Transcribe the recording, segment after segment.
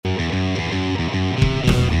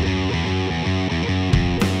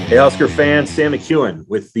Hey, Husker fans, Sam McEwen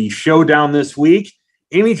with the showdown this week.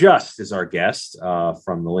 Amy Just is our guest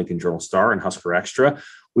from the Lincoln Journal-Star and Husker Extra.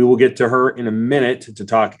 We will get to her in a minute to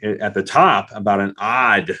talk at the top about an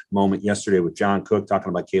odd moment yesterday with John Cook talking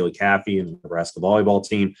about Kaylee Caffey and the Nebraska volleyball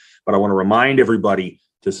team. But I want to remind everybody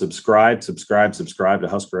to subscribe to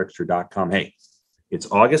HuskerExtra.com. Hey,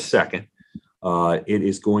 it's August 2nd. It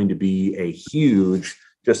is going to be a huge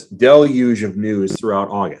just deluge of news throughout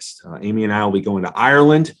August. Amy and I will be going to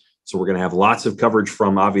Ireland, so we're going to have lots of coverage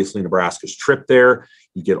from obviously Nebraska's trip there.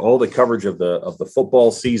 You get all the coverage of the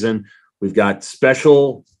football season. We've got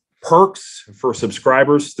special perks for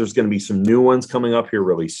subscribers. There's going to be some new ones coming up here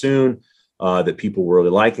really soon that people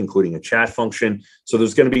really like, including a chat function. So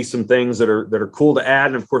there's going to be some things that are cool to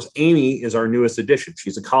add. And of course, Amy is our newest addition.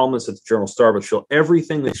 She's a columnist at the Journal-Star, but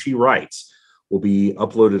everything that she writes will be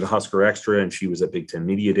uploaded to Husker Extra, and she was at Big Ten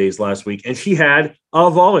Media Days last week, and she had a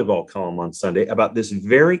volleyball column on Sunday about this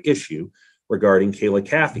very issue regarding Kaylee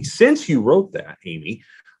Caffey. Since you wrote that, Amy,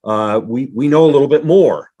 we know a little bit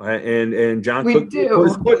more, and John Cook put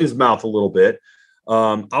his foot in his mouth a little bit.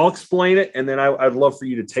 I'll explain it, and then I'd love for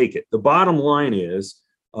you to take it. The bottom line is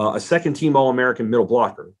a second-team All-American middle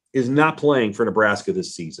blocker is not playing for Nebraska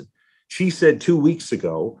this season. She said 2 weeks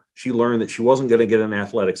ago she learned that she wasn't going to get an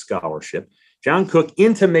athletic scholarship. John Cook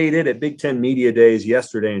intimated at Big Ten Media Days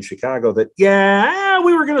yesterday in Chicago that,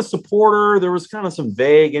 we were going to support her. There was kind of some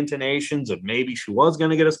vague intonations of maybe she was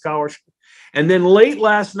going to get a scholarship. And then late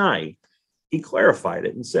last night, he clarified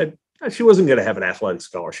it and said she wasn't going to have an athletic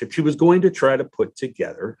scholarship. She was going to try to put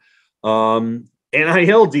together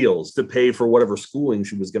NIL deals to pay for whatever schooling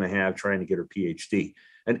she was going to have trying to get her PhD.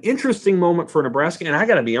 An interesting moment for Nebraska. And I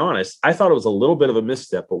got to be honest, I thought it was a little bit of a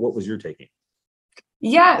misstep, but what was your taking?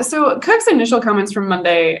 Yeah, so Cook's initial comments from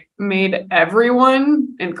Monday made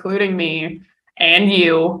everyone, including me and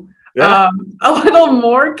you, a little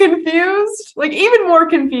more confused, like even more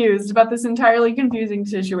confused about this entirely confusing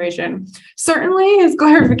situation. Certainly his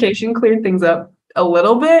clarification cleared things up a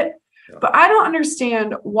little bit, but I don't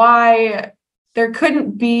understand why there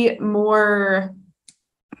couldn't be more,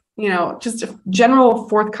 just general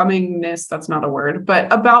forthcomingness, that's not a word,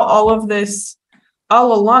 but about all of this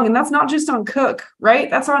all along. And that's not just on Cook, right?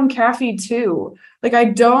 That's on Caffey too. Like, I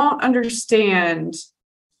don't understand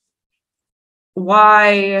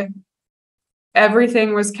why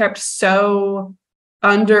everything was kept so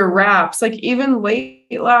under wraps. Like, even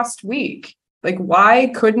late last week, like, why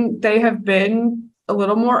couldn't they have been a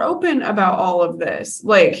little more open about all of this?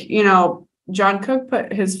 Like, John Cook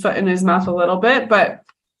put his foot in his mouth a little bit, but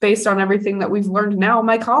based on everything that we've learned now,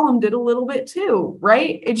 my column did a little bit too,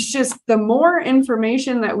 right? It's just the more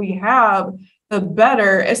information that we have, the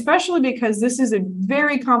better, especially because this is a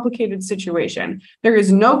very complicated situation. There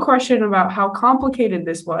is no question about how complicated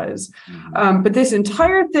this was, but this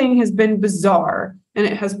entire thing has been bizarre, and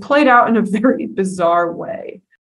it has played out in a very bizarre way.